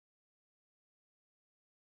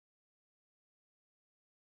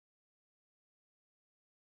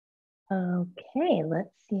Okay, let's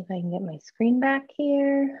see if I can get my screen back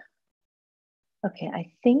here. Okay,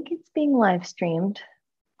 I think it's being live streamed.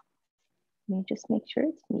 Let me just make sure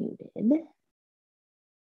it's muted.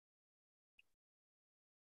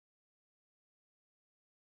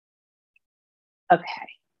 Okay,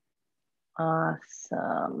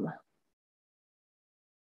 awesome.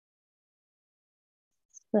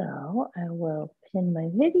 So I will pin my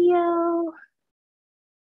video.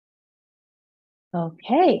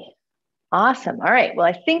 Okay, awesome. All right, well,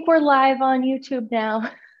 I think we're live on YouTube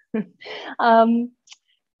now.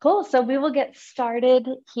 Cool, so we will get started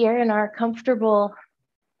here in our comfortable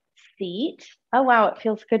seat. Oh, wow, it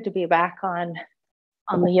feels good to be back on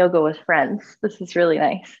the Yoga with Friends. This is really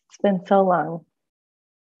nice. It's been so long.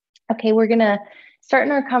 Okay, we're gonna start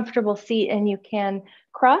in our comfortable seat, and you can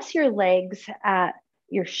cross your legs at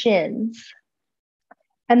your shins.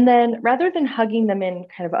 And then rather than hugging them in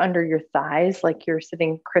kind of under your thighs, like you're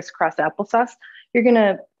sitting crisscross applesauce, you're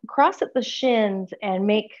gonna cross at the shins and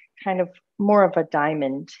make kind of more of a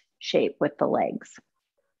diamond shape with the legs.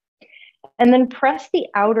 And then press the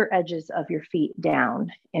outer edges of your feet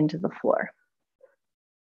down into the floor.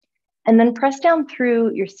 And then press down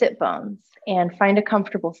through your sit bones and find a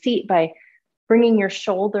comfortable seat by bringing your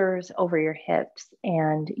shoulders over your hips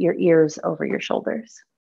and your ears over your shoulders.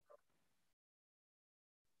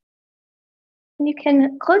 And you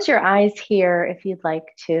can close your eyes here if you'd like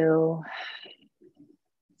to.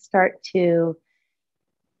 Start to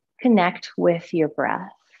connect with your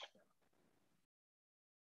breath.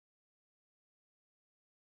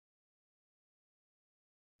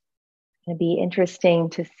 It'd be interesting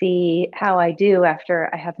to see how I do after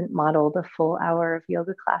I haven't modeled a full hour of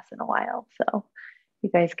yoga class in a while. So you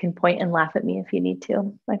guys can point and laugh at me if you need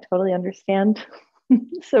to. I totally understand.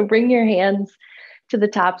 So bring your hands to the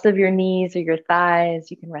tops of your knees or your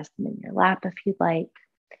thighs. You can rest them in your lap if you'd like.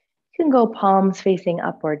 You can go palms facing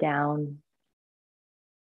up or down.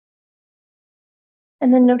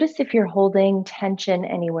 And then notice if you're holding tension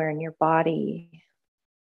anywhere in your body.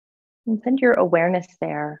 And send your awareness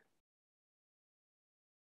there.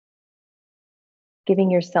 Giving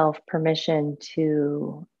yourself permission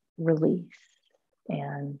to release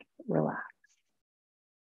and relax.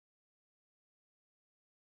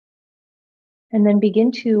 And then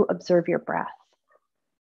begin to observe your breath.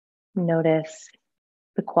 Notice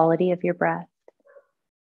the quality of your breath,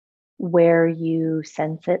 where you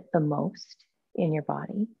sense it the most in your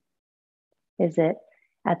body. Is it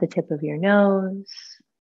at the tip of your nose,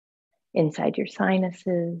 inside your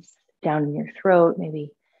sinuses, down in your throat,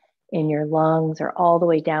 maybe in your lungs, or all the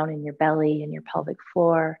way down in your belly and your pelvic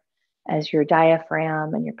floor as your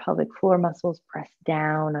diaphragm and your pelvic floor muscles press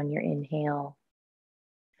down on your inhale?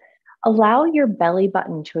 Allow your belly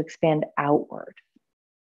button to expand outward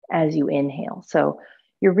as you inhale. So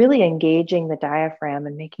you're really engaging the diaphragm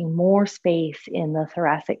and making more space in the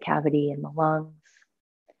thoracic cavity and the lungs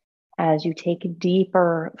as you take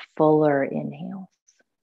deeper, fuller inhales.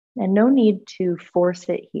 And no need to force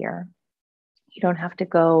it here. You don't have to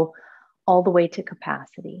go all the way to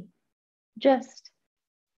capacity. Just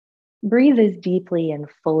breathe as deeply and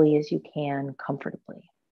fully as you can comfortably.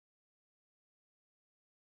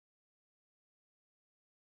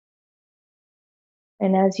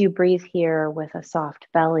 And as you breathe here with a soft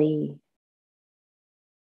belly,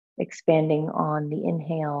 expanding on the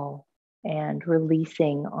inhale and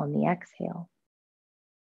releasing on the exhale,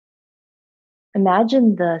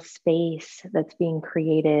 imagine the space that's being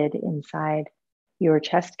created inside your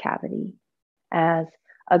chest cavity as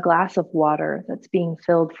a glass of water that's being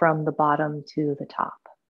filled from the bottom to the top.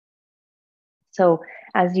 So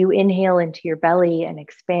as you inhale into your belly and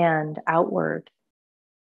expand outward,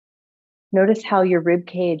 notice how your rib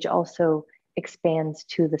cage also expands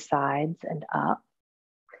to the sides and up.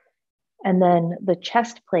 And then the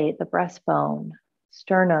chest plate, the breastbone,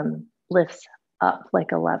 sternum lifts up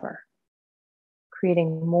like a lever,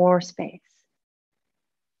 creating more space.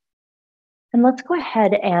 And let's go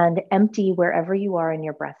ahead and empty wherever you are in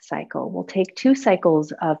your breath cycle. We'll take 2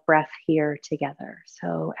 cycles of breath here together.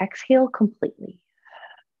 So exhale completely.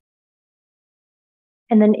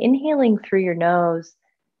 And then inhaling through your nose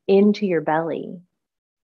into your belly.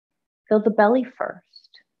 Fill the belly first,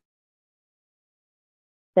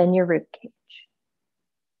 then your rib cage,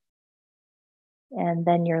 and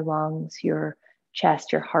then your lungs, your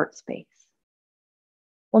chest, your heart space.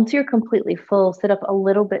 Once you're completely full, sit up a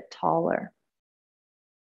little bit taller.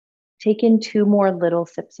 Take in 2 more little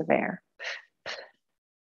sips of air.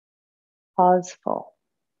 Pause full.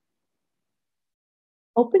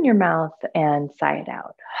 Open your mouth and sigh it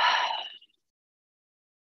out.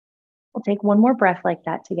 We'll take 1 more breath like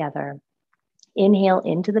that together. Inhale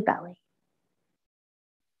into the belly.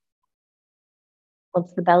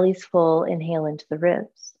 Once the belly's full, inhale into the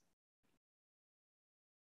ribs.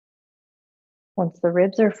 Once the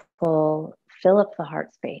ribs are full, fill up the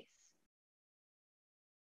heart space.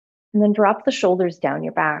 And then drop the shoulders down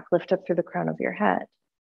your back, lift up through the crown of your head.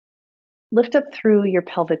 Lift up through your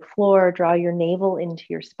pelvic floor, draw your navel into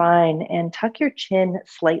your spine, and tuck your chin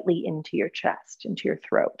slightly into your chest, into your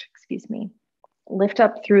throat, excuse me. Lift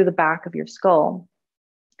up through the back of your skull.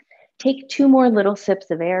 Take 2 more little sips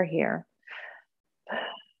of air here.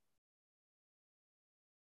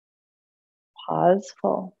 Pause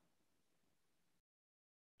full.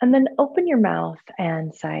 And then open your mouth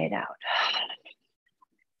and sigh it out.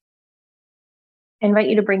 I invite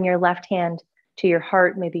you to bring your left hand to your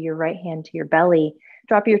heart, maybe your right hand to your belly.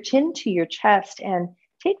 Drop your chin to your chest and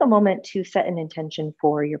take a moment to set an intention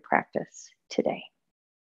for your practice today.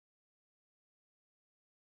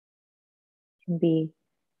 It can be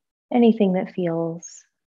anything that feels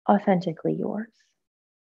authentically yours.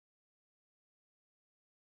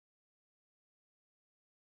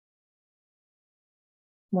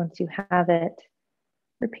 Once you have it,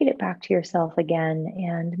 repeat it back to yourself again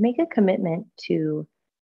and make a commitment to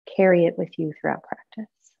carry it with you throughout practice.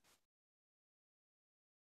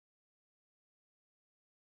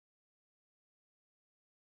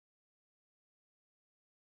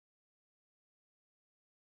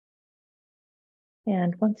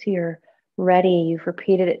 And once you're ready, you've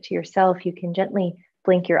repeated it to yourself, you can gently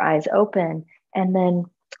blink your eyes open and then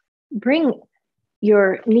bring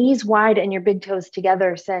your knees wide and your big toes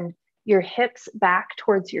together. Send your hips back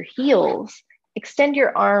towards your heels. Extend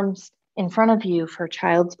your arms in front of you for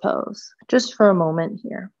child's pose, just for a moment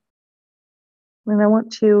here. And I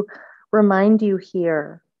want to remind you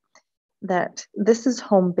here that this is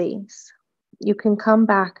home base. You can come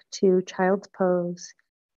back to child's pose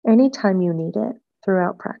anytime you need it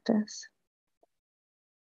throughout practice.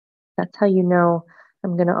 That's how you know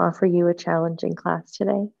I'm going to offer you a challenging class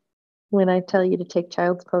today, when I tell you to take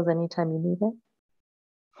child's pose anytime you need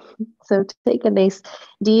it. So take a nice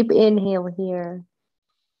deep inhale here.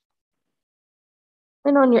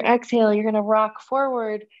 And on your exhale, you're going to rock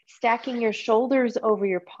forward, stacking your shoulders over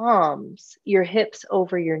your palms, your hips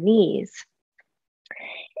over your knees.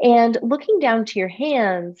 And looking down to your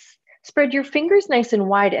hands, spread your fingers nice and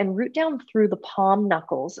wide and root down through the palm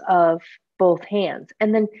knuckles of both hands.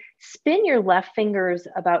 And then spin your left fingers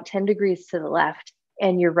about 10 degrees to the left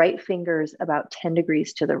and your right fingers about 10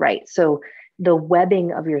 degrees to the right. So the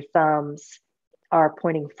webbing of your thumbs are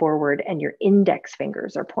pointing forward and your index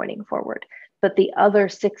fingers are pointing forward, but the other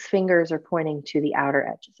 6 fingers are pointing to the outer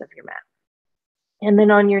edges of your mat. And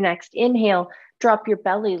then on your next inhale, drop your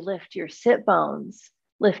belly, lift your sit bones,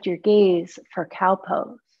 lift your gaze for cow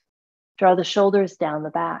pose. Draw the shoulders down the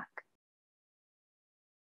back.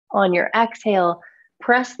 On your exhale,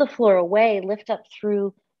 press the floor away, lift up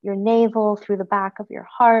through your navel, through the back of your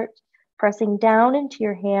heart, pressing down into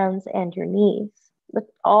your hands and your knees.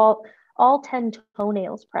 Lift all 10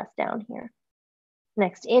 toenails press down here.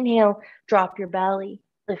 Next inhale, drop your belly,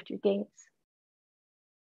 lift your gaze.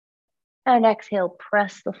 And exhale,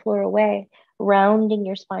 press the floor away, rounding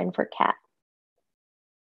your spine for cat.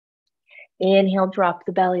 Inhale, drop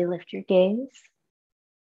the belly, lift your gaze.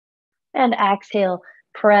 And exhale,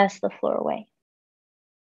 press the floor away.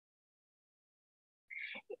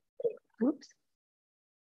 Oops.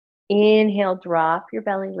 Inhale, drop your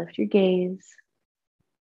belly, lift your gaze.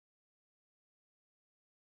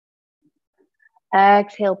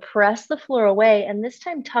 Exhale, press the floor away, and this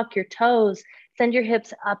time tuck your toes, send your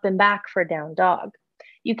hips up and back for down dog.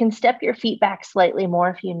 You can step your feet back slightly more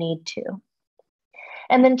if you need to.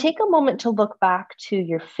 And then take a moment to look back to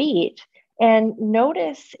your feet and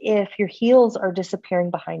notice if your heels are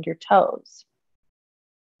disappearing behind your toes.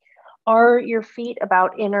 Are your feet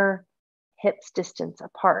about inner hips distance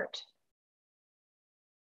apart?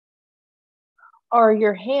 Are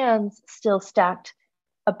your hands still stacked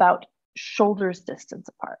about shoulders distance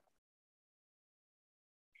apart?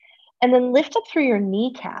 And then lift up through your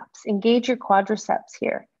kneecaps, engage your quadriceps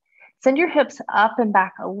here. Send your hips up and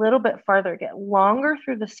back a little bit farther, get longer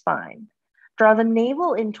through the spine. Draw the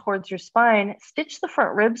navel in towards your spine, stitch the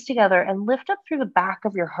front ribs together and lift up through the back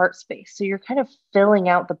of your heart space. So you're kind of filling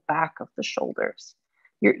out the back of the shoulders.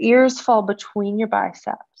 Your ears fall between your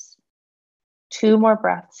biceps. 2 more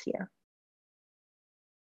breaths here.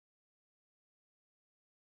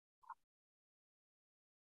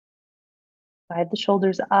 Slide the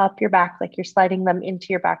shoulders up your back like you're sliding them into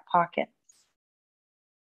your back pocket.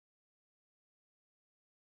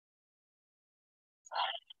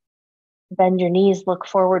 Bend your knees, look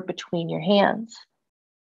forward between your hands.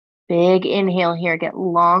 Big inhale here, get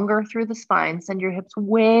longer through the spine, send your hips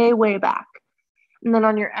way, way back. And then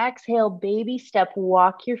on your exhale, baby step,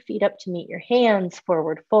 walk your feet up to meet your hands,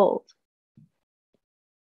 forward fold.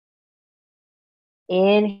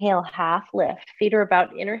 Inhale, half lift. Feet are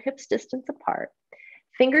about inner hips distance apart.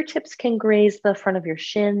 Fingertips can graze the front of your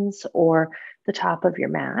shins or the top of your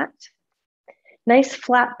mat. Nice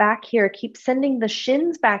flat back here. Keep sending the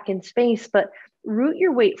shins back in space, but root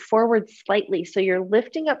your weight forward slightly. So you're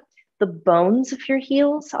lifting up the bones of your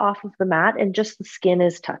heels off of the mat and just the skin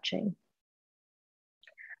is touching.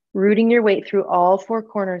 Rooting your weight through all four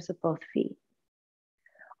corners of both feet.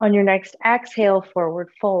 On your next exhale, forward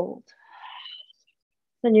fold.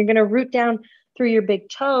 Then you're going to root down through your big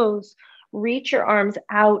toes, reach your arms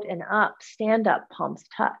out and up, stand up, palms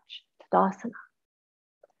touch, Tadasana.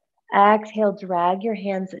 Exhale, drag your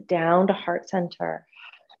hands down to heart center,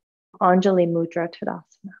 Anjali Mudra,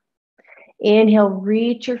 Tadasana. Inhale,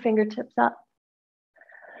 reach your fingertips up.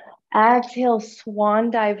 Exhale,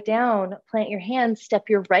 swan dive down, plant your hands, step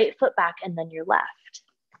your right foot back and then your left.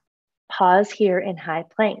 Pause here in high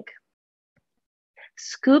plank.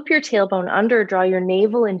 Scoop your tailbone under, draw your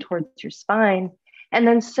navel in towards your spine, and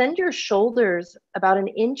then send your shoulders about an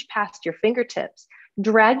inch past your fingertips.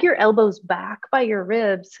 Drag your elbows back by your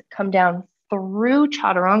ribs, come down through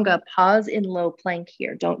chaturanga, pause in low plank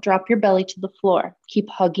here. Don't drop your belly to the floor. Keep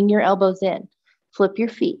hugging your elbows in. Flip your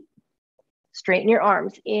feet. Straighten your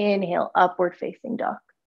arms. Inhale, upward facing dog.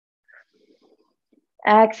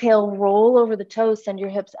 Exhale, roll over the toes, send your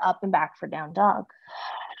hips up and back for down dog.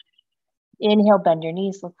 Inhale, bend your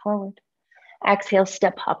knees, look forward. Exhale,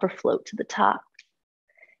 step, hop, or float to the top.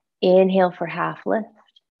 Inhale for half lift.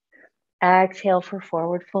 Exhale for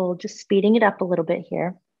forward fold, just speeding it up a little bit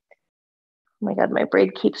here. Oh my God, my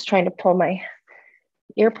braid keeps trying to pull my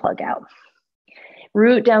earplug out.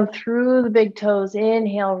 Root down through the big toes.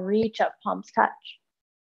 Inhale, reach up, palms touch.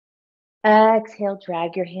 Exhale,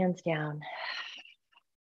 drag your hands down.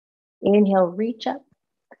 Inhale, reach up.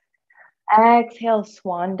 Exhale,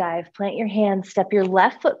 swan dive. Plant your hands, step your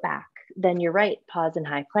left foot back, then your right. Pause in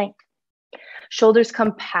high plank. Shoulders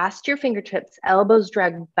come past your fingertips, elbows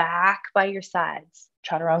drag back by your sides.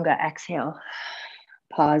 Chaturanga, exhale.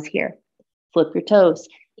 Pause here. Flip your toes.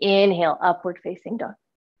 Inhale, upward facing dog.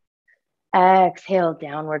 Exhale,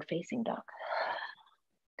 downward facing dog.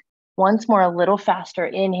 Once more, a little faster.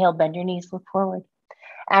 Inhale, bend your knees, look forward.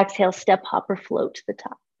 Exhale, step, hop, or float to the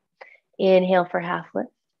top. Inhale for half lift.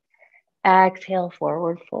 Exhale,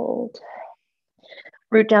 forward fold.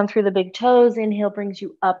 Root down through the big toes. Inhale brings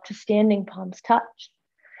you up to standing, palms touch.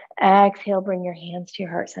 Exhale, bring your hands to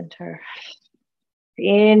your heart center.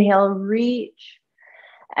 Inhale, reach.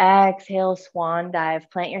 Exhale, swan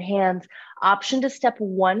dive. Plant your hands. Option to step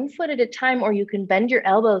one foot at a time, or you can bend your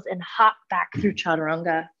elbows and hop back through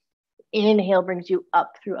chaturanga. Inhale brings you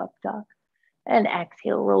up through up dog. And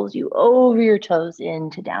exhale rolls you over your toes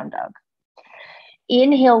into down dog.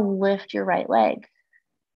 Inhale, lift your right leg.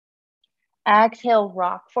 Exhale,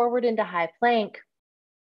 rock forward into high plank.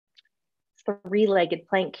 Three-legged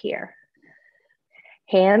plank here.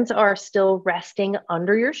 Hands are still resting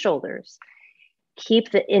under your shoulders.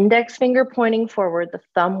 Keep the index finger pointing forward, the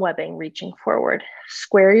thumb webbing reaching forward.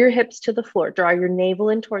 Square your hips to the floor. Draw your navel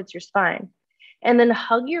in towards your spine. And then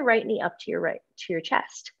hug your right knee up to your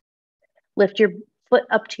chest. Lift your foot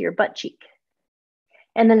up to your butt cheek.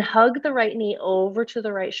 And then hug the right knee over to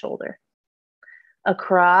the right shoulder.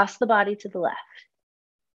 Across the body to the left.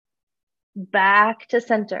 Back to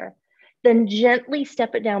center. Then gently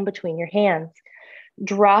step it down between your hands.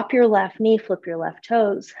 Drop your left knee, flip your left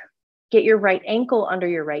toes. Get your right ankle under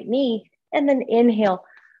your right knee. And then inhale,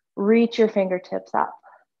 reach your fingertips up.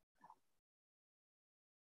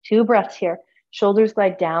 2 breaths here. Shoulders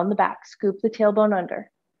glide down the back. Scoop the tailbone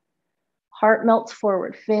under. Heart melts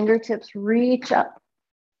forward. Fingertips reach up.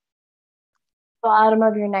 Bottom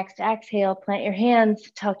of your next exhale, plant your hands,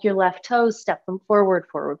 tuck your left toes, step them forward,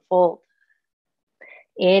 forward fold.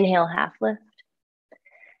 Inhale, half lift.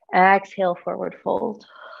 Exhale, forward fold.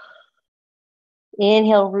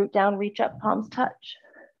 Inhale, root down, reach up, palms touch.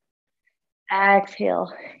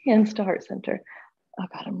 Exhale, hands to heart center. Oh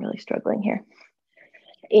God, I'm really struggling here.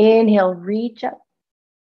 Inhale, reach up.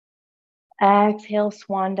 Exhale,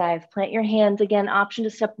 swan dive. Plant your hands again. Option to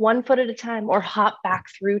step 1 foot at a time or hop back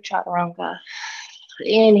through chaturanga.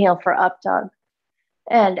 Inhale for up dog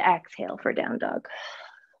and exhale for down dog.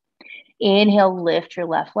 Inhale, lift your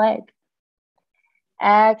left leg.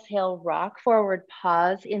 Exhale, rock forward,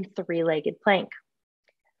 pause in 3-legged plank.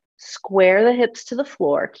 Square the hips to the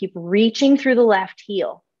floor. Keep reaching through the left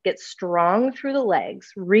heel. Get strong through the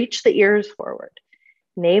legs. Reach the ears forward.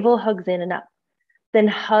 Navel hugs in and up. Then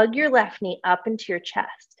hug your left knee up into your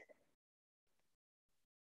chest.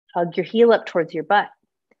 Hug your heel up towards your butt.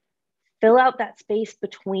 Fill out that space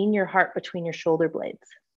between your heart, between your shoulder blades.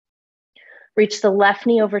 Reach the left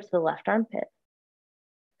knee over to the left armpit.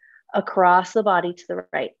 Across the body to the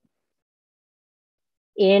right.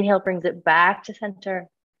 Inhale brings it back to center.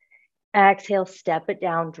 Exhale, step it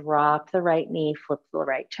down, drop the right knee, flip the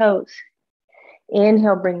right toes.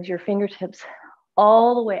 Inhale brings your fingertips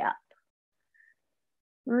all the way up.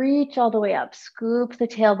 Reach all the way up, scoop the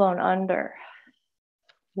tailbone under.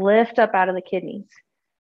 Lift up out of the kidneys.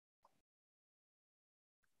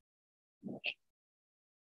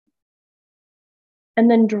 And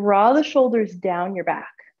then draw the shoulders down your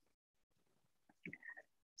back.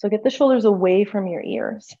 So get the shoulders away from your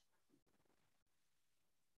ears.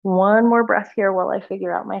 One more breath here while I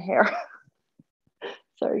figure out my hair.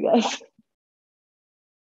 Sorry, guys.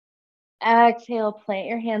 Exhale, plant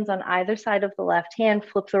your hands on either side of the left hand,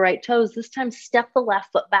 flip the right toes. This time, step the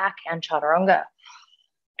left foot back and chaturanga.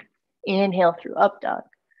 Inhale through up dog.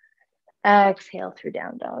 Exhale through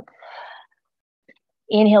down dog.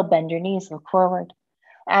 Inhale, bend your knees, look forward.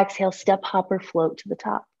 Exhale, step, hop, or float to the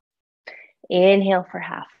top. Inhale for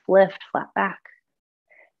half lift, flat back.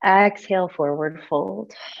 Exhale, forward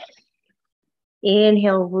fold.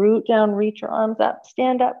 Inhale, root down, reach your arms up,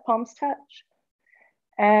 stand up, palms touch.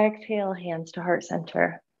 Exhale, hands to heart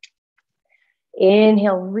center.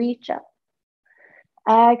 Inhale, reach up.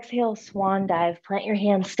 Exhale, swan dive. Plant your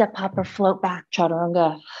hands, step, hop, or float back,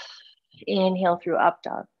 chaturanga. Inhale through up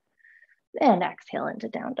dog. And exhale into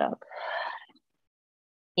down dog.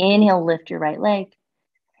 Inhale, lift your right leg.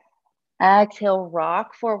 Exhale,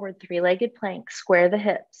 rock forward, three-legged plank. Square the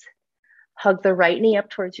hips. Hug the right knee up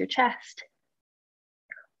towards your chest.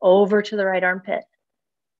 Over to the right armpit.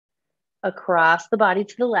 Across the body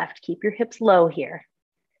to the left. Keep your hips low here.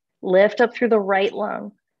 Lift up through the right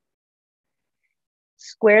lung.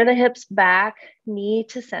 Square the hips back, knee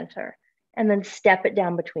to center, and then step it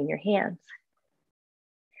down between your hands.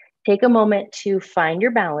 Take a moment to find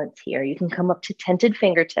your balance here. You can come up to tented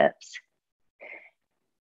fingertips.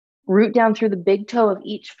 Root down through the big toe of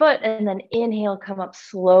each foot, and then inhale, come up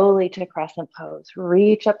slowly to crescent pose.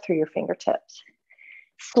 Reach up through your fingertips.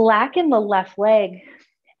 Slacken the left leg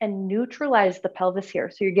and neutralize the pelvis here.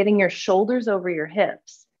 So you're getting your shoulders over your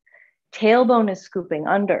hips. Tailbone is scooping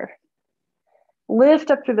under.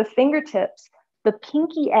 Lift up through the fingertips. The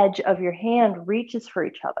pinky edge of your hand reaches for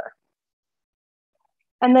each other.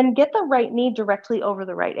 And then get the right knee directly over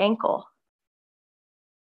the right ankle.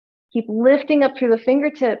 Keep lifting up through the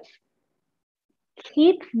fingertips.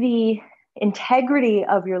 Keep the integrity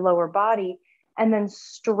of your lower body and then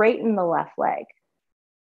straighten the left leg.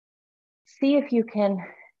 See if you can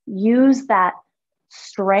use that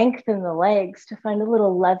strength in the legs to find a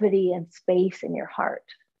little levity and space in your heart.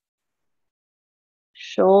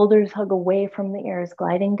 Shoulders hug away from the ears,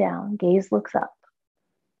 gliding down. Gaze looks up.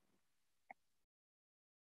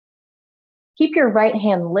 Keep your right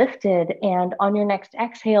hand lifted, and on your next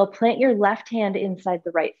exhale, plant your left hand inside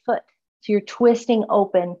the right foot. So you're twisting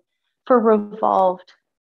open for revolved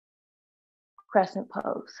crescent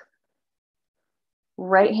pose.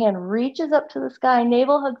 Right hand reaches up to the sky,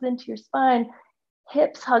 navel hugs into your spine,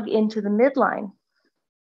 hips hug into the midline.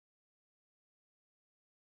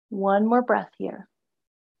 One more breath here.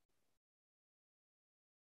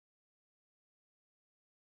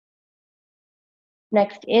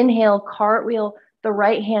 Next, inhale, cartwheel the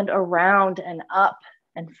right hand around and up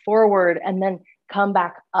and forward, and then come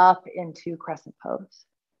back up into crescent pose.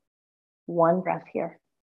 One breath here.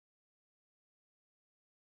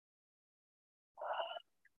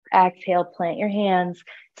 Exhale, plant your hands,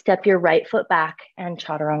 step your right foot back and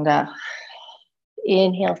chaturanga.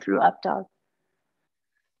 Inhale through up dog.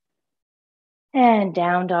 And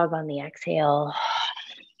down dog on the exhale.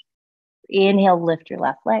 Inhale, lift your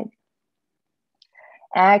left leg.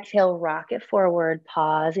 Exhale, rock it forward,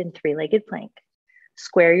 pause in three-legged plank.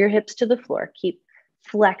 Square your hips to the floor. Keep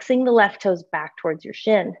flexing the left toes back towards your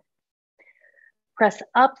shin. Press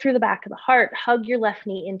up through the back of the heart. Hug your left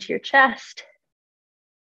knee into your chest.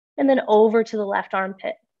 And then over to the left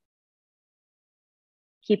armpit.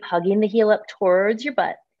 Keep hugging the heel up towards your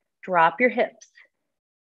butt. Drop your hips.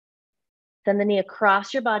 Send the knee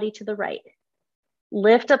across your body to the right.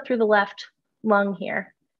 Lift up through the left lung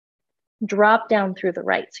here. Drop down through the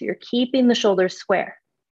right. So you're keeping the shoulders square.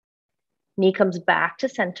 Knee comes back to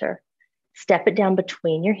center. Step it down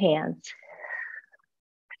between your hands.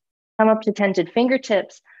 Come up to tented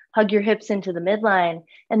fingertips. Hug your hips into the midline.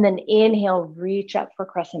 And then inhale, reach up for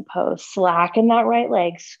crescent pose. Slacken that right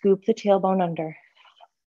leg. Scoop the tailbone under.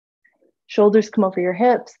 Shoulders come over your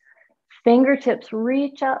hips. Fingertips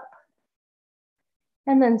reach up.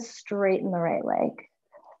 And then straighten the right leg.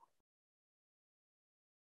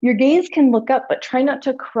 Your gaze can look up, but try not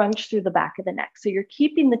to crunch through the back of the neck. So you're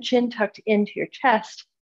keeping the chin tucked into your chest.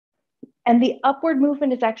 And the upward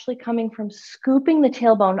movement is actually coming from scooping the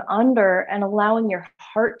tailbone under and allowing your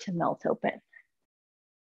heart to melt open.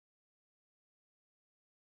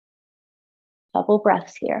 Couple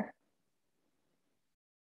breaths here.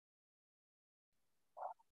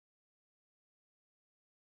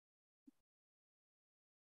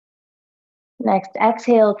 Next,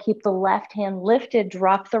 exhale, keep the left hand lifted,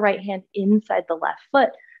 drop the right hand inside the left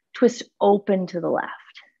foot, twist open to the left.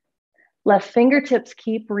 Left fingertips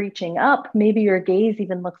keep reaching up. Maybe your gaze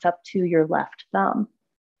even looks up to your left thumb.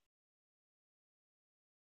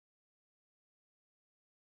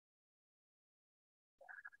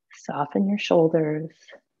 Soften your shoulders.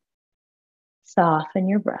 Soften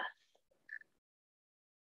your breath.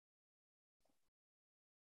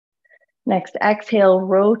 Next, exhale,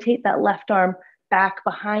 rotate that left arm back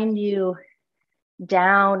behind you,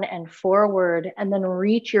 down and forward, and then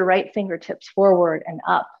reach your right fingertips forward and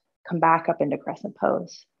up. Come back up into crescent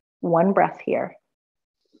pose. One breath here.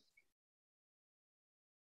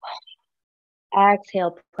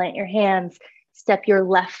 Exhale, plant your hands, step your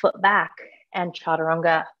left foot back and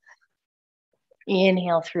chaturanga.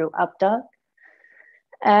 Inhale through up dog.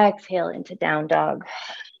 Exhale into down dog.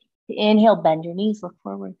 Inhale, bend your knees, look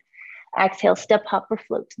forward. Exhale, step up or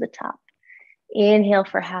float to the top. Inhale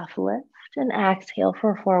for half lift and exhale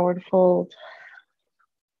for forward fold.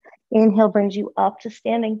 Inhale brings you up to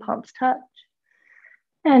standing, palms touch.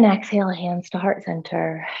 And exhale, hands to heart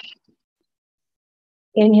center.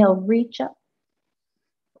 Inhale, reach up.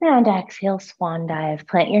 And exhale, swan dive.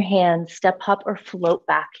 Plant your hands, step up or float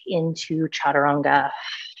back into chaturanga.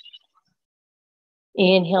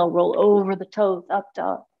 Inhale, roll over the toes, up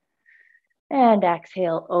dog. And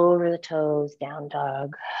exhale, over the toes, down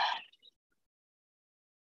dog.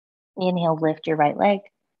 Inhale, lift your right leg.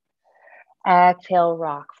 Exhale,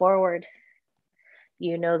 rock forward.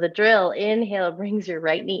 You know the drill. Inhale brings your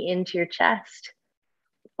right knee into your chest.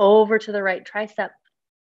 Over to the right tricep.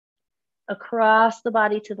 Across the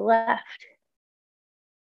body to the left.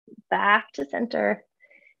 Back to center.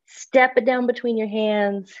 Step it down between your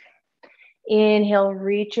hands. Inhale,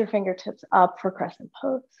 reach your fingertips up for crescent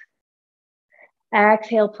pose.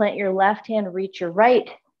 Exhale, plant your left hand, reach your right.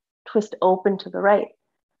 Twist open to the right.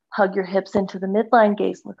 Hug your hips into the midline,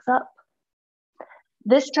 gaze looks up.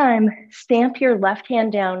 This time, stamp your left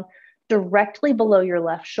hand down directly below your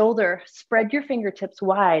left shoulder. Spread your fingertips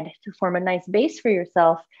wide to form a nice base for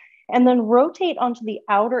yourself, and then rotate onto the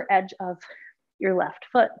outer edge of your left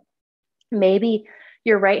foot. Maybe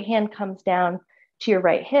your right hand comes down to your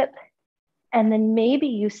right hip, and then maybe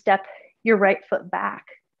you step your right foot back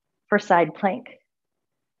for side plank.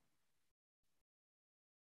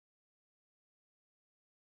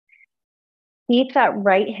 Keep that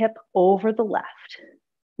right hip over the left,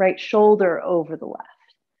 right shoulder over the left.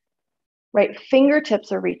 Right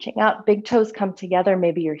fingertips are reaching up, big toes come together,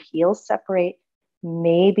 maybe your heels separate,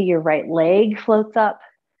 maybe your right leg floats up,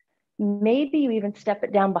 maybe you even step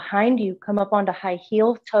it down behind you, come up onto high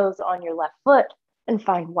heel toes on your left foot and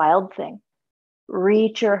find wild thing.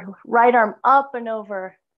 Reach your right arm up and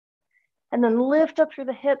over, and then lift up through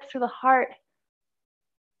the hips, through the heart.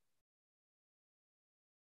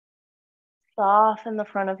 Soften the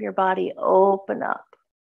front of your body, open up.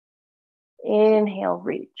 Inhale,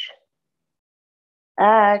 reach.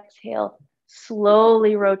 Exhale,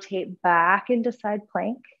 slowly rotate back into side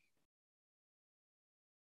plank.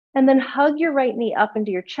 And then hug your right knee up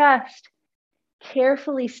into your chest.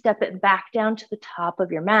 Carefully step it back down to the top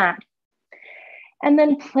of your mat. And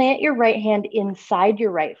then plant your right hand inside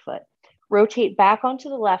your right foot. Rotate back onto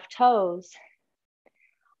the left toes.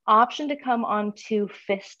 Option to come onto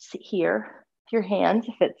fists here, your hands,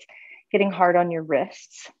 if it's getting hard on your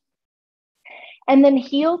wrists. And then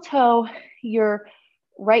heel toe your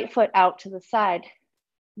right foot out to the side.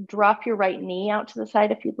 Drop your right knee out to the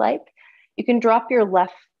side if you'd like. You can drop your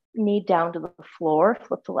left knee down to the floor,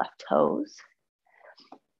 flip the left toes.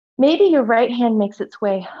 Maybe your right hand makes its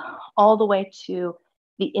way all the way to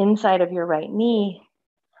the inside of your right knee,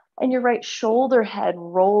 and your right shoulder head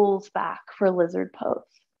rolls back for lizard pose.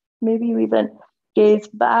 Maybe you even gaze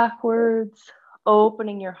backwards,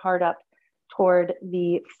 opening your heart up toward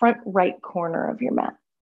the front right corner of your mat.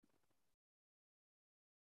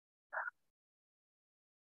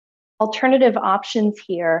 Alternative options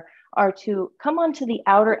here are to come onto the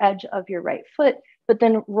outer edge of your right foot, but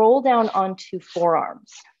then roll down onto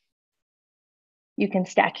forearms. You can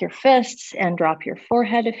stack your fists and drop your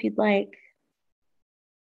forehead if you'd like.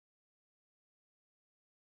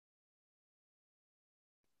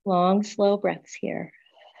 Long, slow breaths here.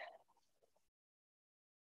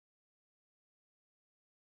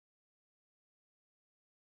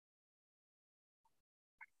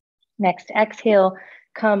 Next exhale,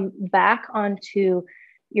 come back onto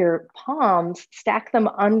your palms, stack them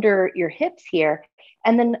under your hips here,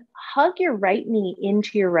 and then hug your right knee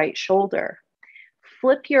into your right shoulder.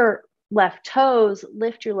 Flip your left toes,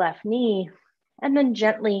 lift your left knee, and then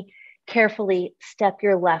gently, carefully step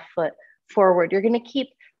your left foot forward. You're going to keep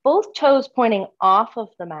both toes pointing off of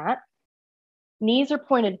the mat. Knees are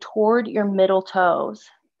pointed toward your middle toes.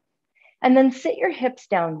 And then sit your hips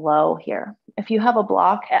down low here. If you have a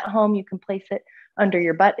block at home, you can place it under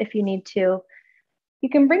your butt if you need to. You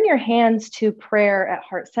can bring your hands to prayer at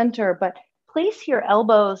heart center, but place your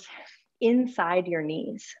elbows inside your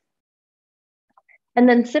knees. And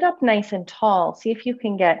then sit up nice and tall. See if you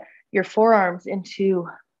can get your forearms into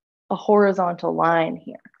a horizontal line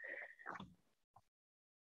here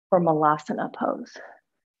for Malasana pose.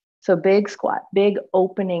 So big squat, big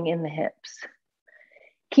opening in the hips.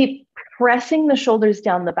 Keep pressing the shoulders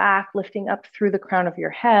down the back, lifting up through the crown of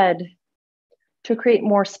your head to create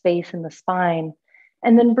more space in the spine.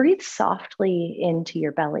 And then breathe softly into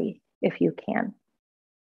your belly if you can.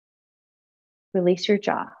 Release your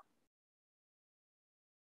jaw.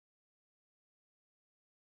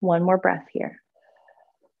 One more breath here.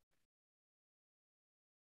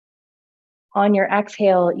 On your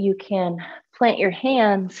exhale, you can plant your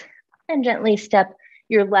hands and gently step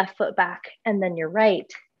your left foot back and then your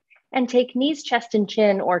right. And take knees, chest, and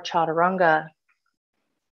chin or chaturanga.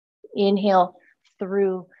 Inhale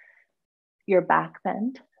through your back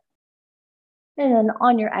bend. And then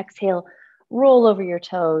on your exhale, roll over your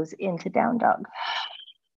toes into down dog.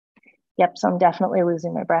 Yep, so I'm definitely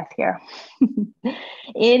losing my breath here.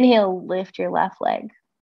 Inhale, lift your left leg.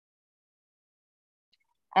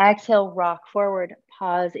 Exhale, rock forward,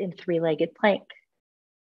 pause in three-legged plank.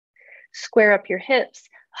 Square up your hips,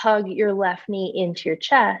 hug your left knee into your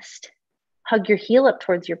chest, hug your heel up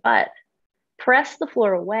towards your butt, press the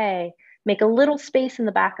floor away, make a little space in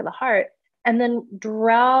the back of the heart, and then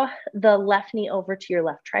draw the left knee over to your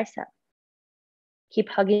left tricep. Keep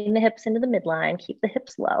hugging the hips into the midline, keep the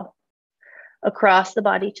hips low. Across the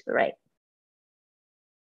body to the right.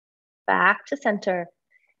 Back to center.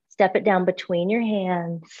 Step it down between your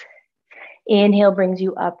hands. Inhale brings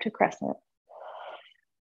you up to crescent.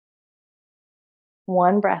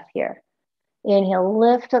 One breath here. Inhale,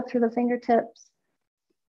 lift up through the fingertips.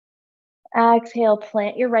 Exhale,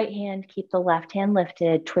 plant your right hand, keep the left hand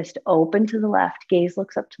lifted, twist open to the left, gaze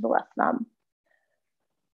looks up to the left thumb.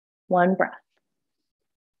 One breath.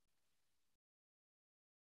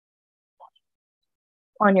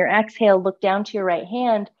 On your exhale, look down to your right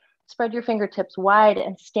hand, spread your fingertips wide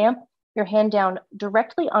and stamp your hand down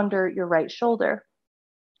directly under your right shoulder.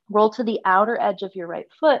 Roll to the outer edge of your right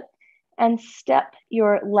foot and step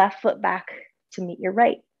your left foot back to meet your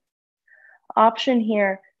right. Option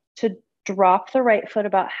here to drop the right foot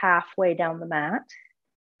about halfway down the mat,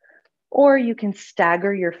 or you can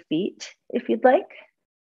stagger your feet if you'd like,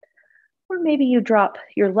 or maybe you drop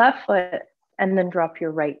your left foot and then drop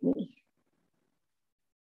your right knee.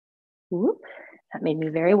 Whoop, that made me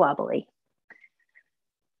very wobbly.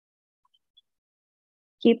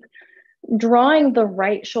 Keep drawing the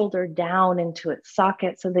right shoulder down into its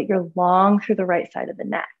socket so that you're long through the right side of the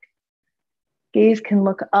neck. Gaze can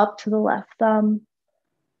look up to the left thumb.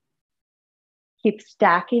 Keep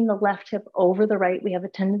stacking the left hip over the right. We have a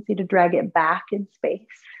tendency to drag it back in space.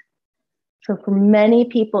 So for many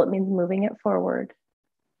people, it means moving it forward.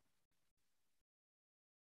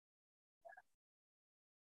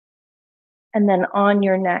 And then on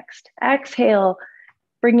your next exhale,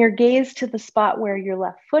 bring your gaze to the spot where your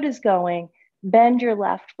left foot is going, bend your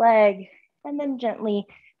left leg, and then gently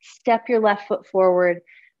step your left foot forward,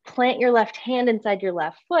 plant your left hand inside your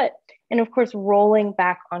left foot, and of course, rolling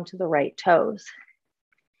back onto the right toes.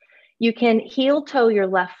 You can heel toe your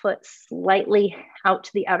left foot slightly out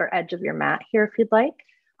to the outer edge of your mat here if you'd like.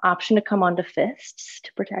 Option to come onto fists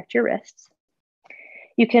to protect your wrists.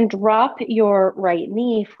 You can drop your right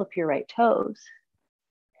knee, flip your right toes,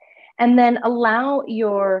 and then allow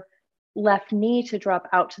your left knee to drop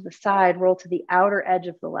out to the side, roll to the outer edge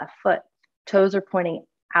of the left foot. Toes are pointing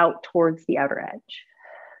out towards the outer edge.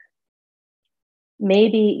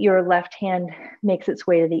 Maybe your left hand makes its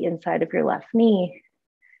way to the inside of your left knee,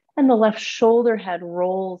 and the left shoulder head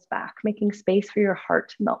rolls back, making space for your heart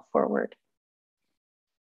to melt forward.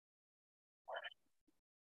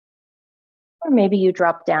 Or maybe you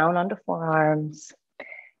drop down onto forearms,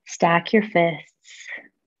 stack your fists,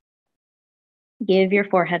 give your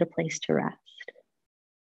forehead a place to rest.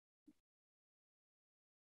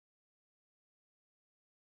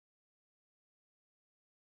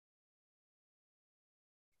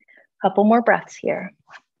 Couple more breaths here.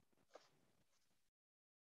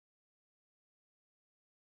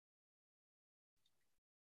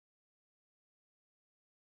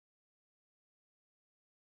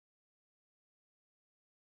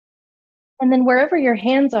 And then wherever your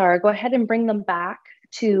hands are, go ahead and bring them back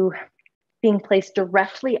to being placed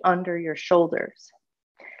directly under your shoulders.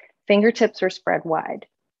 Fingertips are spread wide.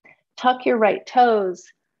 Tuck your right toes,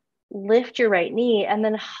 lift your right knee, and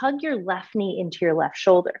then hug your left knee into your left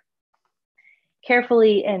shoulder.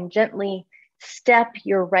 Carefully and gently step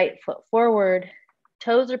your right foot forward.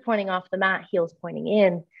 Toes are pointing off the mat, heels pointing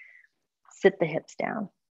in. Sit the hips down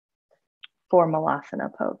for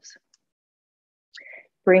Malasana pose.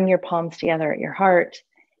 Bring your palms together at your heart.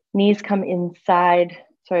 Knees come inside.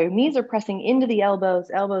 Sorry, knees are pressing into the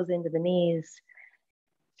elbows, elbows into the knees.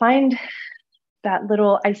 Find that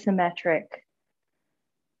little isometric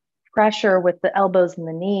pressure with the elbows and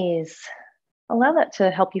the knees. Allow that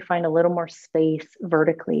to help you find a little more space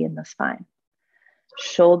vertically in the spine.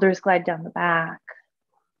 Shoulders glide down the back.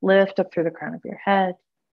 Lift up through the crown of your head.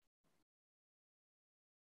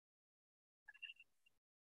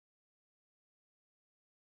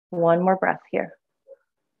 One more breath here.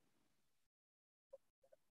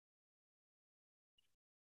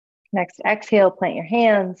 Next, exhale, plant your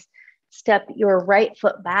hands. Step your right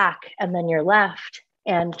foot back and then your left,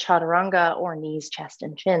 and chaturanga or knees, chest,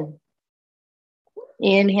 and chin.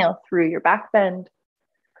 Inhale through your back bend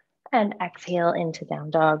and exhale into down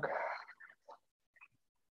dog.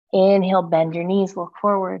 Inhale, bend your knees, look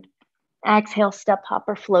forward. Exhale, step, hop,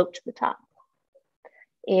 or float to the top.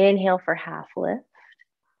 Inhale for half lift.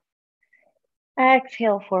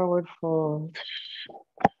 Exhale, forward fold.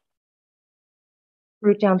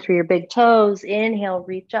 Root down through your big toes. Inhale,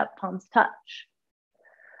 reach up, palms touch.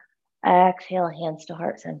 Exhale, hands to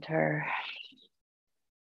heart center.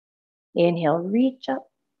 Inhale, reach up.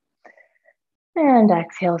 And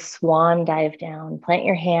exhale, swan dive down. Plant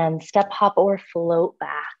your hands, step, hop, or float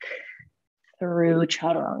back through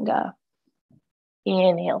chaturanga.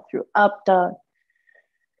 Inhale through up dog.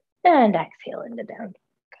 And exhale into down.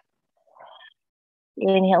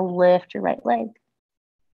 Inhale, lift your right leg.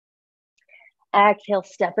 Exhale,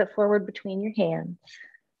 step it forward between your hands.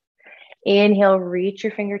 Inhale, reach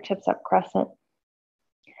your fingertips up, crescent.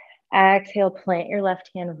 Exhale, plant your left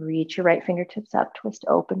hand, reach your right fingertips up, twist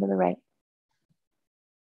open to the right.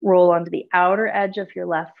 Roll onto the outer edge of your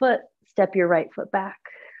left foot, step your right foot back.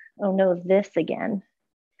 Oh no, this again.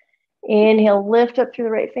 Inhale, lift up through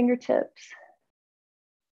the right fingertips.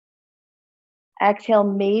 Exhale,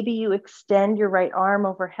 maybe you extend your right arm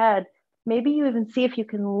overhead. Maybe you even see if you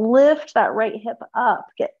can lift that right hip up.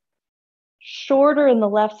 Get shorter in the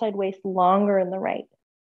left side waist, longer in the right.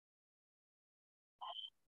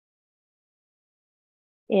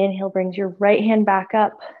 Inhale brings your right hand back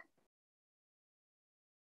up.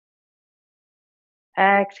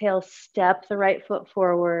 Exhale, step the right foot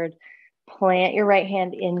forward. Plant your right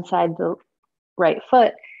hand inside the right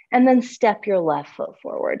foot, and then step your left foot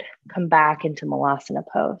forward. Come back into Malasana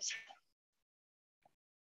pose.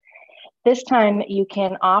 This time you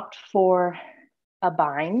can opt for a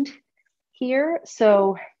bind here.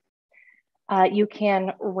 So you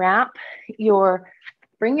can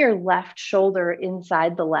bring your left shoulder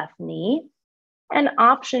inside the left knee, and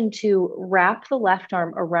option to wrap the left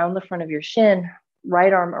arm around the front of your shin,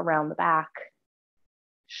 right arm around the back.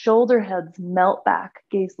 Shoulder heads melt back,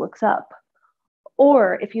 gaze looks up.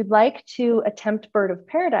 Or if you'd like to attempt bird of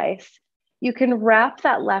paradise, you can wrap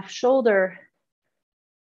that left shoulder,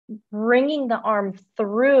 bringing the arm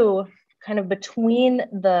through kind of between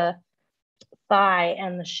the thigh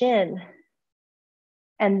and the shin,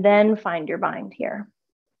 and then find your bind here.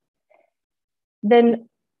 Then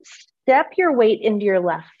step your weight into your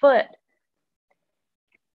left foot,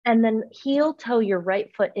 and then heel toe your right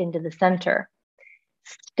foot into the center.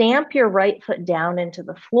 Stamp your right foot down into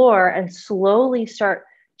the floor and slowly start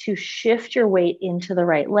to shift your weight into the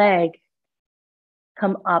right leg.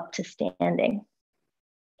 Come up to standing.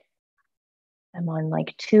 I'm on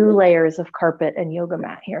like 2 layers of carpet and yoga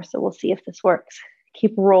mat here, so we'll see if this works.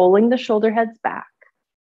 Keep rolling the shoulder heads back.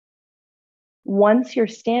 Once you're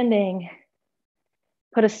standing,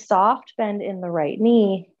 put a soft bend in the right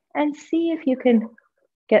knee and see if you can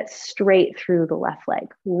get straight through the left leg.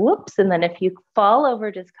 Whoops. And then if you fall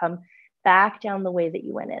over, just come back down the way that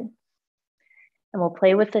you went in. And we'll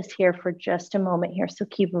play with this here for just a moment here. So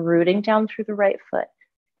keep rooting down through the right foot.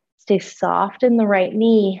 Stay soft in the right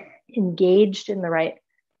knee, engaged in the right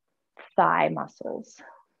thigh muscles,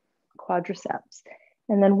 quadriceps.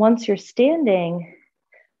 And then once you're standing,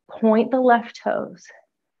 point the left toes.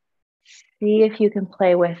 See if you can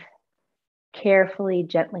play with carefully,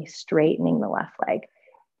 gently straightening the left leg.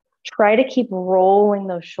 Try to keep rolling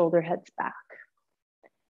those shoulder heads back.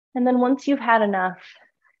 And then once you've had enough,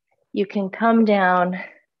 you can come down,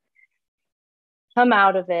 come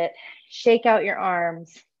out of it, shake out your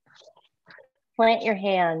arms, plant your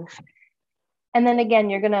hands. And then again,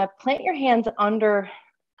 you're gonna plant your hands under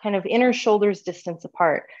kind of inner shoulders distance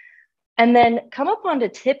apart. And then come up onto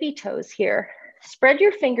tippy toes here. Spread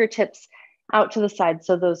your fingertips out to the side.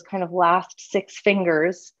 So those kind of last 6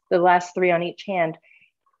 fingers, the last 3 on each hand,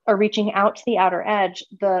 are reaching out to the outer edge.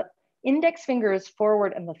 The index finger is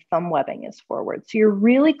forward and the thumb webbing is forward. So you're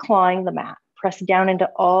really clawing the mat. Press down into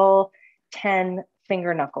all 10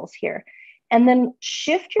 finger knuckles here. And then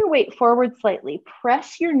shift your weight forward slightly.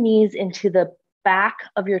 Press your knees into the back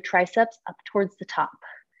of your triceps up towards the top.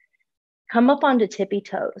 Come up onto tippy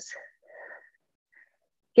toes.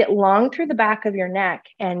 Get long through the back of your neck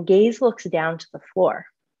and gaze looks down to the floor.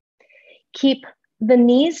 Keep the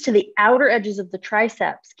knees to the outer edges of the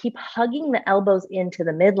triceps. Keep hugging the elbows into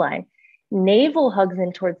the midline. Navel hugs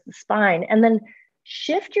in towards the spine. And then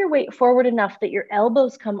shift your weight forward enough that your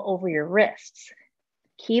elbows come over your wrists.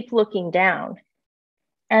 Keep looking down.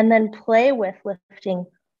 And then play with lifting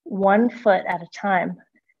 1 foot at a time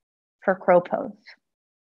for crow pose.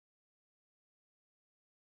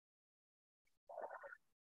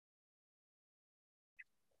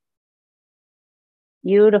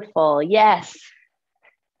 Beautiful. Yes.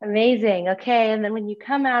 Amazing. Okay. And then when you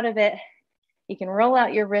come out of it, you can roll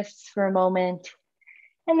out your wrists for a moment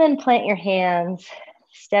and then plant your hands,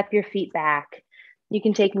 step your feet back. You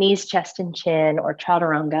can take knees, chest, and chin or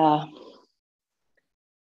chaturanga.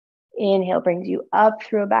 Inhale brings you up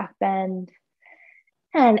through a back bend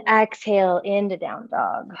and exhale into down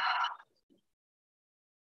dog.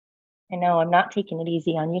 I know I'm not taking it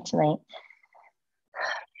easy on you tonight.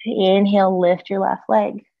 Inhale, lift your left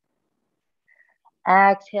leg.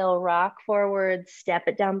 Exhale, rock forward, step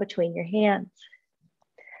it down between your hands.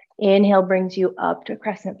 Inhale brings you up to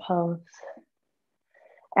crescent pose.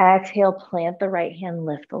 Exhale, plant the right hand,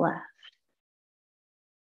 lift the left.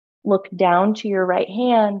 Look down to your right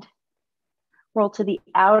hand, roll to the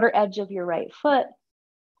outer edge of your right foot,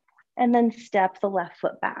 and then step the left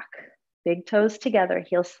foot back. Big toes together,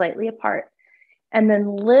 heels slightly apart. And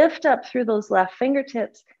then lift up through those left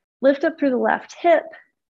fingertips, lift up through the left hip.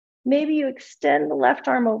 Maybe you extend the left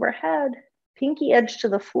arm overhead, pinky edge to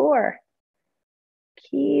the floor.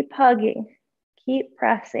 Keep hugging, keep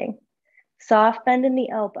pressing. Soft bend in the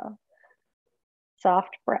elbow,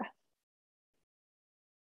 soft breath.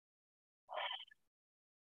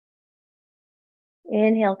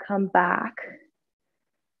 Inhale, come back.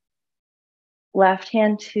 Left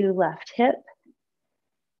hand to left hip.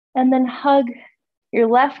 And then hug your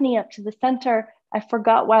left knee up to the center. I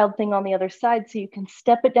forgot wild thing on the other side, so you can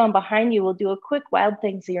step it down behind you. We'll do a quick wild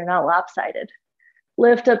thing so you're not lopsided.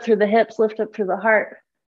 Lift up through the hips, lift up through the heart.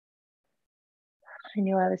 I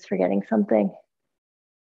knew I was forgetting something.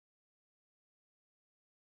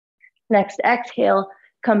 Next, exhale,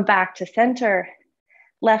 come back to center.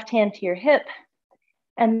 Left hand to your hip.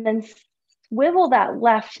 And then swivel that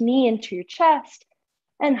left knee into your chest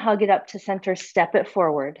and hug it up to center, step it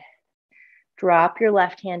forward. Drop your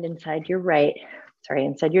left hand inside your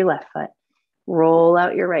inside your left foot. Roll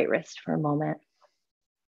out your right wrist for a moment.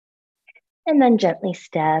 And then gently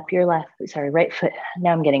step your right foot.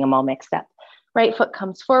 Now I'm getting them all mixed up. Right foot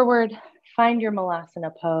comes forward, find your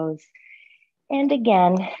Malasana pose. And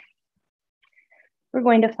again, we're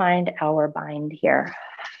going to find our bind here.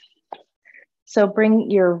 So bring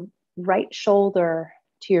your right shoulder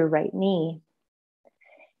to your right knee.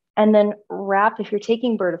 And then wrap, if you're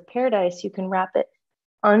taking Bird of Paradise, you can wrap it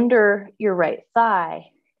under your right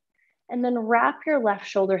thigh. And then wrap your left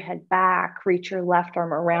shoulder head back, reach your left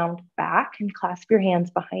arm around back and clasp your hands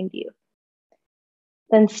behind you.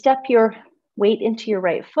 Then step your weight into your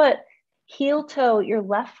right foot, heel toe your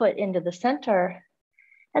left foot into the center,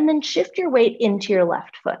 and then shift your weight into your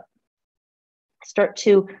left foot. Start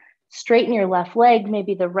to straighten your left leg,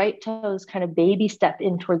 maybe the right toes kind of baby step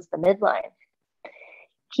in towards the midline.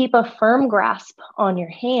 Keep a firm grasp on your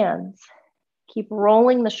hands. Keep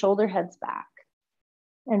rolling the shoulder heads back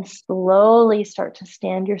and slowly start to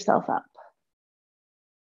stand yourself up.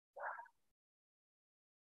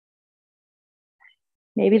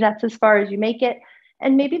 Maybe that's as far as you make it,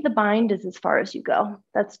 and maybe the bind is as far as you go.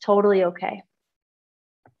 That's totally okay.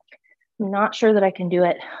 I'm not sure that I can do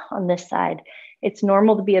it on this side. It's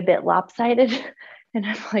normal to be a bit lopsided, and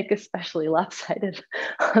I'm like especially lopsided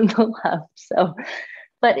on the left. So,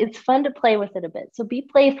 but it's fun to play with it a bit. So be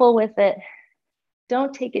playful with it.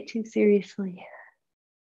 Don't take it too seriously.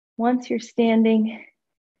 Once you're standing,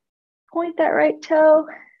 point that right toe.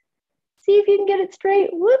 See if you can get it straight.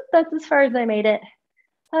 Whoop, that's as far as I made it.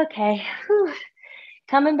 Okay, whew.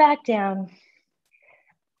 Coming back down.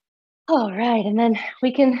 All right, and then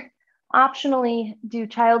we can optionally do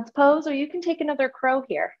child's pose, or you can take another crow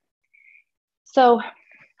here. So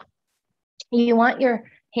you want your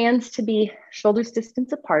hands to be shoulders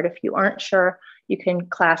distance apart. If you aren't sure, you can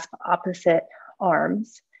clasp opposite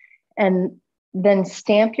arms and then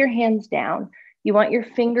stamp your hands down. You want your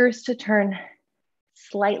fingers to turn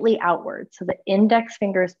slightly outward. So the index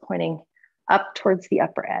finger is pointing up towards the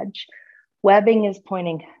upper edge. Webbing is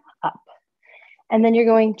pointing up. And then you're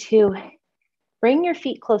going to bring your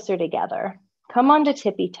feet closer together. Come onto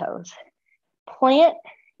tippy toes. Plant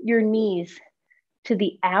your knees to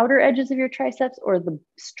the outer edges of your triceps or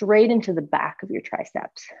straight into the back of your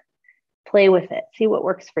triceps. Play with it. See what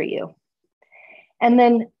works for you. And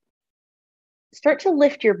then start to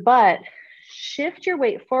lift your butt. Shift your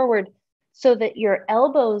weight forward so that your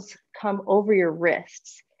elbows come over your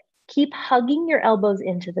wrists. Keep hugging your elbows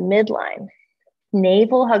into the midline.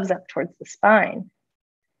 Navel hugs up towards the spine.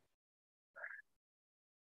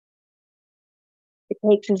 It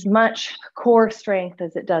takes as much core strength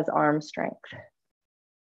as it does arm strength.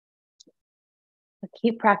 So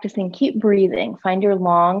keep practicing, keep breathing. Find your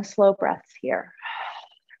long, slow breaths here.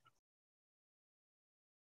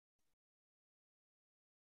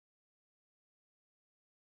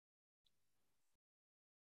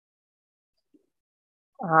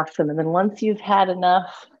 Awesome. And then once you've had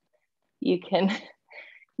enough, you can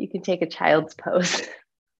take a child's pose. So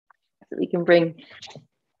we can bring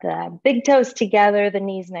the big toes together, the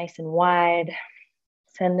knees nice and wide.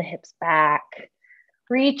 Send the hips back.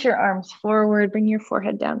 Reach your arms forward. Bring your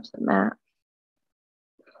forehead down to the mat.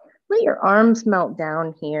 Let your arms melt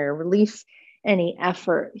down here. Release any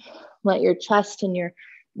effort. Let your chest and your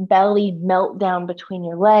belly melt down between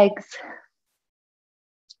your legs.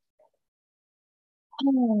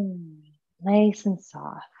 Nice and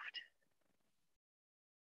soft.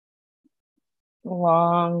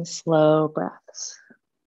 Long, slow breaths.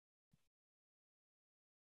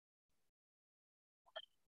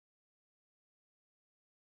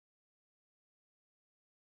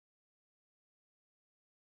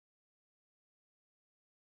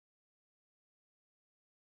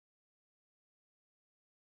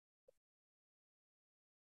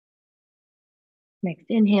 Next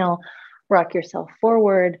inhale, rock yourself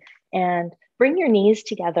forward and bring your knees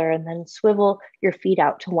together and then swivel your feet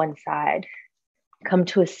out to one side. Come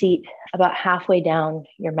to a seat about halfway down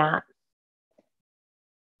your mat.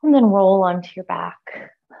 And then roll onto your back.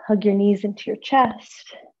 Hug your knees into your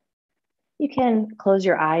chest. You can close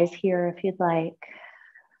your eyes here if you'd like.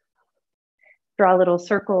 Draw little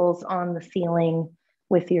circles on the ceiling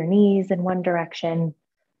with your knees in one direction,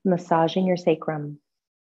 massaging your sacrum.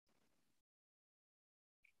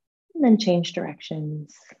 And then change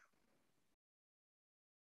directions.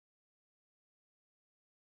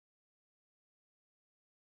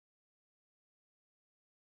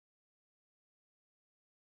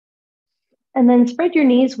 And then spread your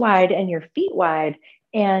knees wide and your feet wide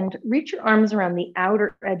and reach your arms around the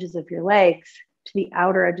outer edges of your legs to the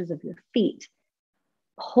outer edges of your feet.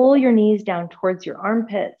 Pull your knees down towards your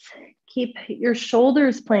armpits. Keep your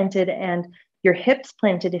shoulders planted and your hips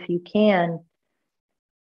planted if you can.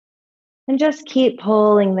 And just keep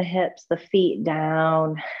pulling the hips, the feet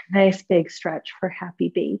down. Nice big stretch for happy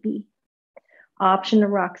baby. Option to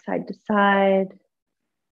rock side to side.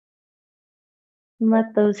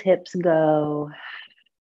 Let those hips go.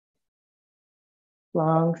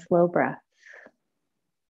 Long, slow breaths.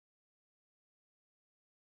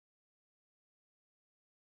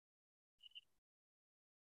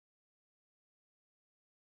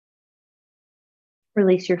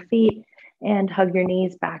 Release your feet and hug your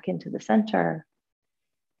knees back into the center.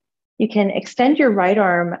 You can extend your right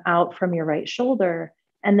arm out from your right shoulder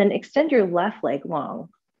and then extend your left leg long.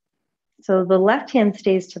 So the left hand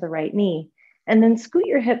stays to the right knee, and then scoot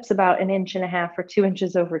your hips about 1.5 inches or 2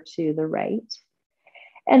 inches over to the right.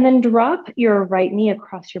 And then drop your right knee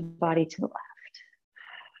across your body to the left.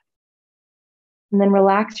 And then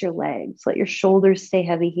relax your legs. Let your shoulders stay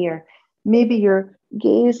heavy here. Maybe your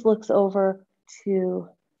gaze looks over to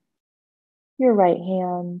your right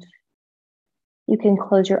hand. You can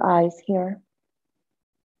close your eyes here.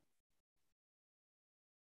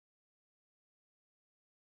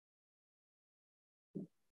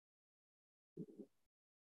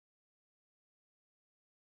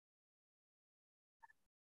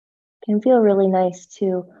 Can feel really nice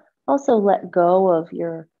to also let go of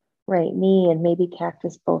your right knee and maybe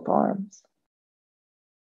cactus both arms.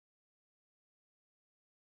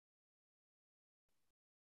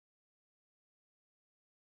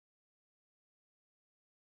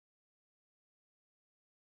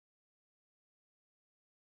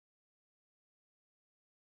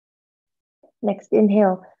 Next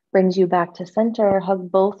inhale brings you back to center.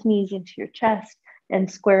 Hug both knees into your chest. and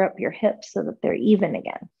square up your hips so that they're even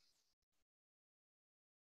again.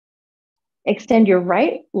 Extend your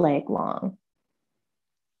right leg long.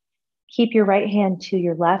 Keep your right hand to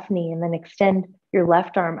your left knee and then extend your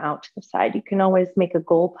left arm out to the side. You can always make a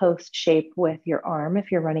goalpost shape with your arm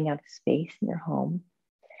if you're running out of space in your home.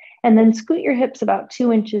 And then scoot your hips about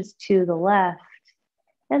 2 inches to the left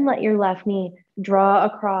and let your left knee draw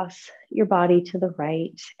across your body to the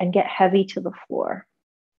right and get heavy to the floor.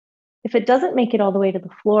 If it doesn't make it all the way to the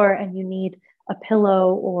floor and you need a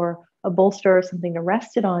pillow or a bolster or something to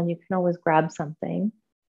rest it on, you can always grab something,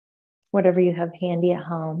 whatever you have handy at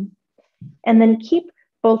home. And then keep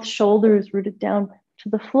both shoulders rooted down to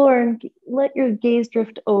the floor and let your gaze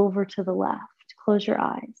drift over to the left. Close your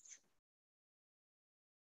eyes.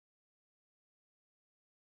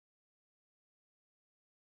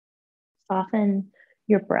 Soften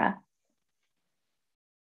your breath.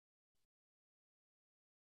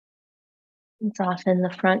 And soften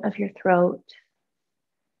the front of your throat.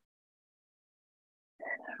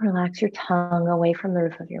 Relax your tongue away from the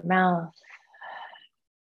roof of your mouth.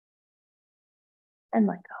 And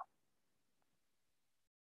let go.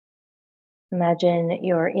 Imagine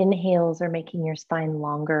your inhales are making your spine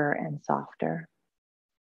longer and softer.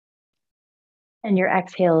 And your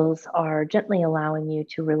exhales are gently allowing you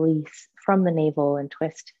to release from the navel and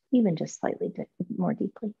twist even just slightly more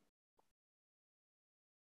deeply.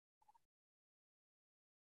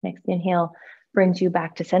 Next inhale brings you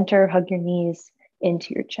back to center. Hug your knees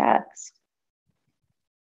into your chest.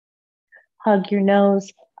 Hug your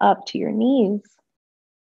nose up to your knees.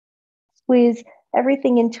 Squeeze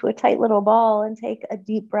everything into a tight little ball and take a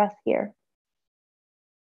deep breath here.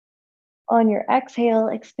 On your exhale,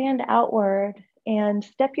 expand outward and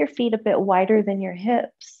step your feet a bit wider than your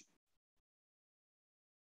hips.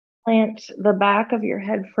 Plant the back of your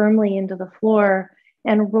head firmly into the floor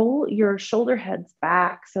and roll your shoulder heads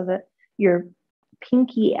back so that your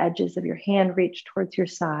pinky edges of your hand reach towards your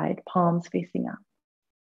side, palms facing up.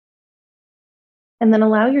 And then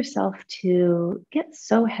allow yourself to get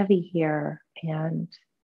so heavy here and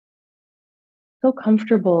so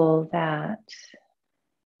comfortable that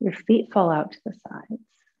your feet fall out to the sides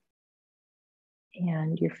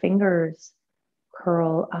and your fingers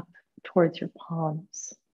curl up towards your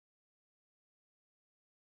palms.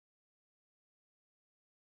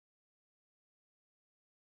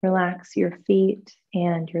 Relax your feet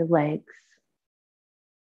and your legs.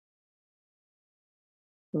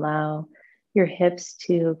 Allow your hips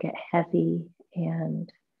to get heavy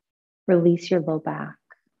and release your low back.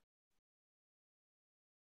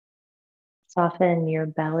 Soften your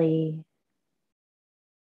belly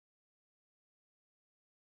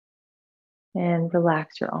and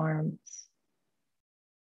relax your arms.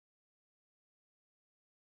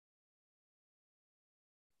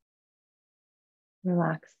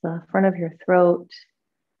 Relax the front of your throat.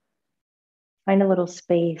 Find a little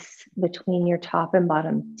space between your top and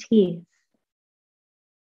bottom teeth.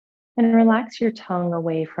 And relax your tongue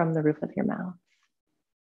away from the roof of your mouth.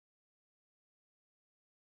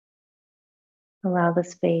 Allow the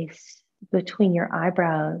space between your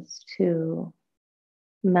eyebrows to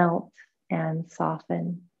melt and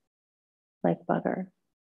soften like butter.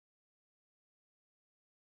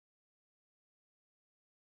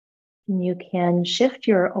 And you can shift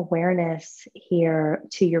your awareness here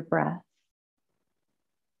to your breath.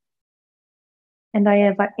 And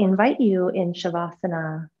I invite you in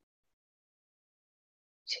Shavasana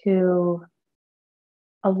to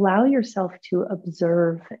allow yourself to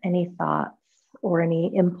observe any thoughts or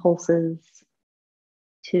any impulses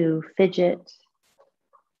to fidget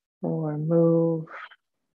or move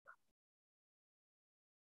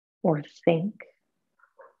or think.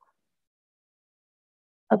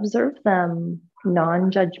 Observe them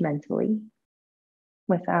non-judgmentally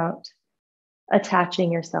without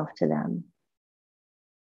attaching yourself to them.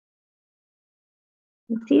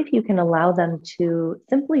 And see if you can allow them to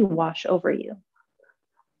simply wash over you.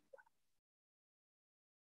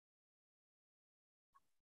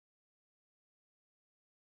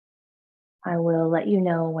 I will let you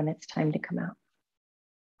know when it's time to come out.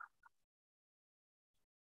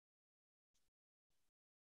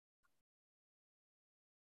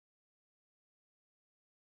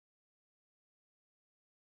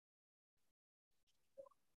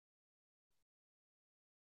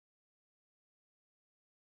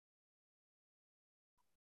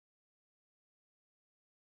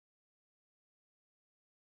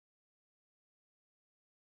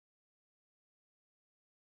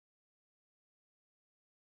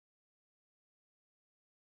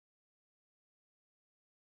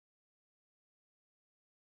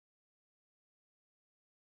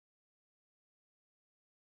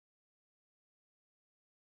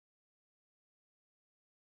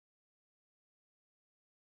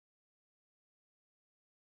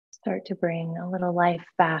 Start to bring a little life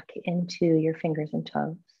back into your fingers and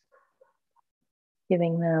toes,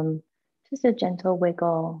 giving them just a gentle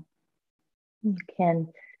wiggle. You can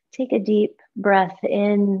take a deep breath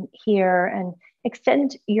in here and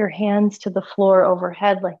extend your hands to the floor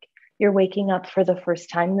overhead like you're waking up for the first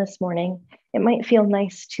time this morning. It might feel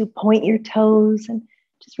nice to point your toes and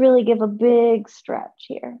just really give a big stretch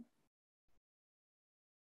here.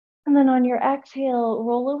 And then on your exhale,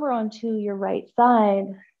 roll over onto your right side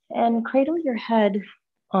and cradle your head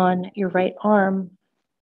on your right arm.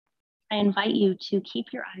 I invite you to keep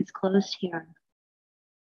your eyes closed here.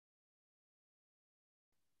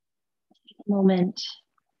 Take a moment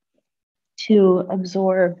to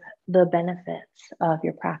absorb the benefits of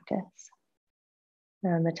your practice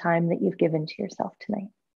and the time that you've given to yourself tonight.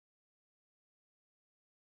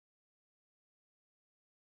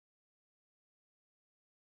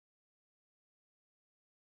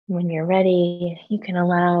 When you're ready, you can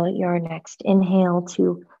allow your next inhale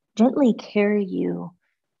to gently carry you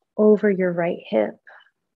over your right hip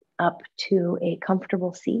up to a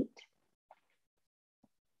comfortable seat.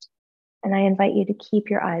 And I invite you to keep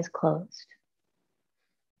your eyes closed.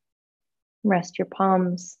 Rest your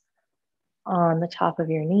palms on the top of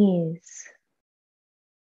your knees,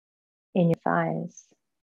 in your thighs.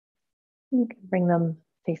 You can bring them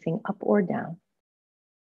facing up or down.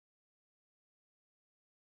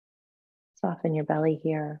 Soften your belly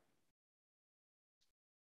here.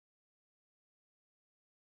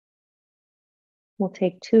 We'll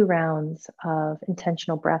take 2 rounds of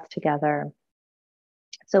intentional breath together.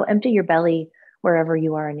 So empty your belly wherever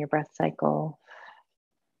you are in your breath cycle.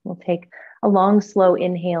 We'll take a long, slow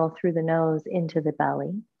inhale through the nose into the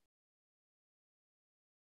belly.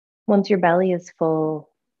 Once your belly is full,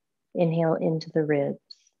 inhale into the ribs.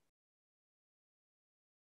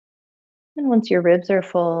 And once your ribs are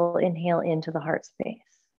full, inhale into the heart space.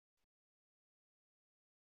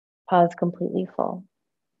 Pause completely full.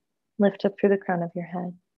 Lift up through the crown of your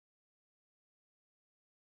head.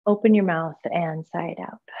 Open your mouth and sigh it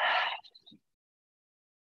out.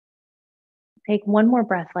 Take one more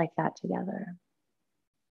breath like that together.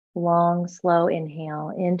 Long, slow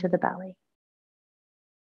inhale into the belly.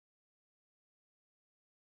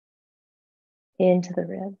 Into the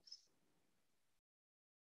ribs.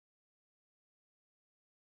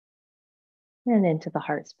 And into the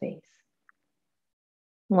heart space.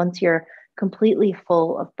 Once you're completely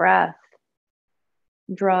full of breath,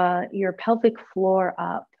 draw your pelvic floor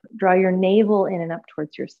up. Draw your navel in and up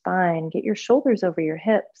towards your spine. Get your shoulders over your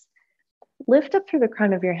hips. Lift up through the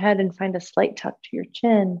crown of your head and find a slight tuck to your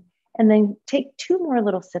chin. And then take 2 more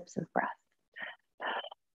little sips of breath.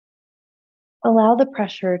 Allow the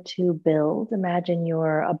pressure to build. Imagine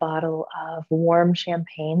you're a bottle of warm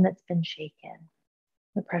champagne that's been shaken.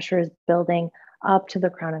 The pressure is building up to the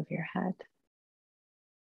crown of your head.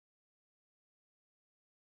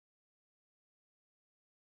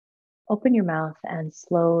 Open your mouth and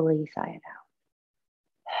slowly sigh it out.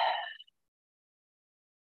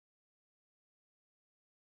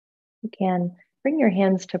 You can bring your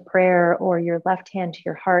hands to prayer or your left hand to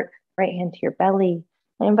your heart, right hand to your belly.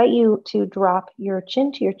 I invite you to drop your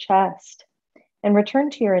chin to your chest and return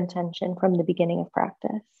to your intention from the beginning of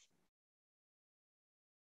practice.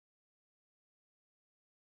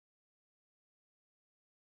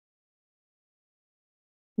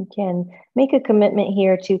 You can make a commitment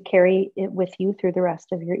here to carry it with you through the rest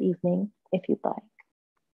of your evening, if you'd like.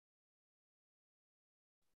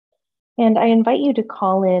 And I invite you to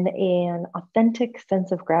call in an authentic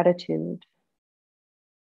sense of gratitude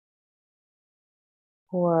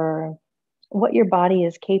for what your body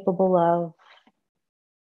is capable of,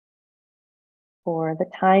 for the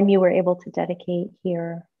time you were able to dedicate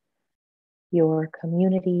here, your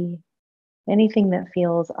community, anything that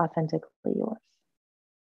feels authentically yours.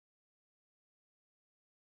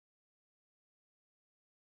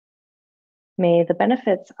 May the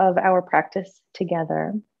benefits of our practice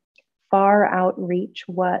together far outreach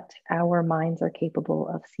what our minds are capable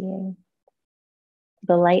of seeing.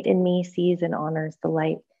 The light in me sees and honors the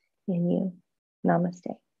light in you. Namaste.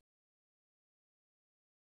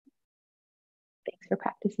 Thanks for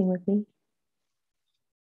practicing with me.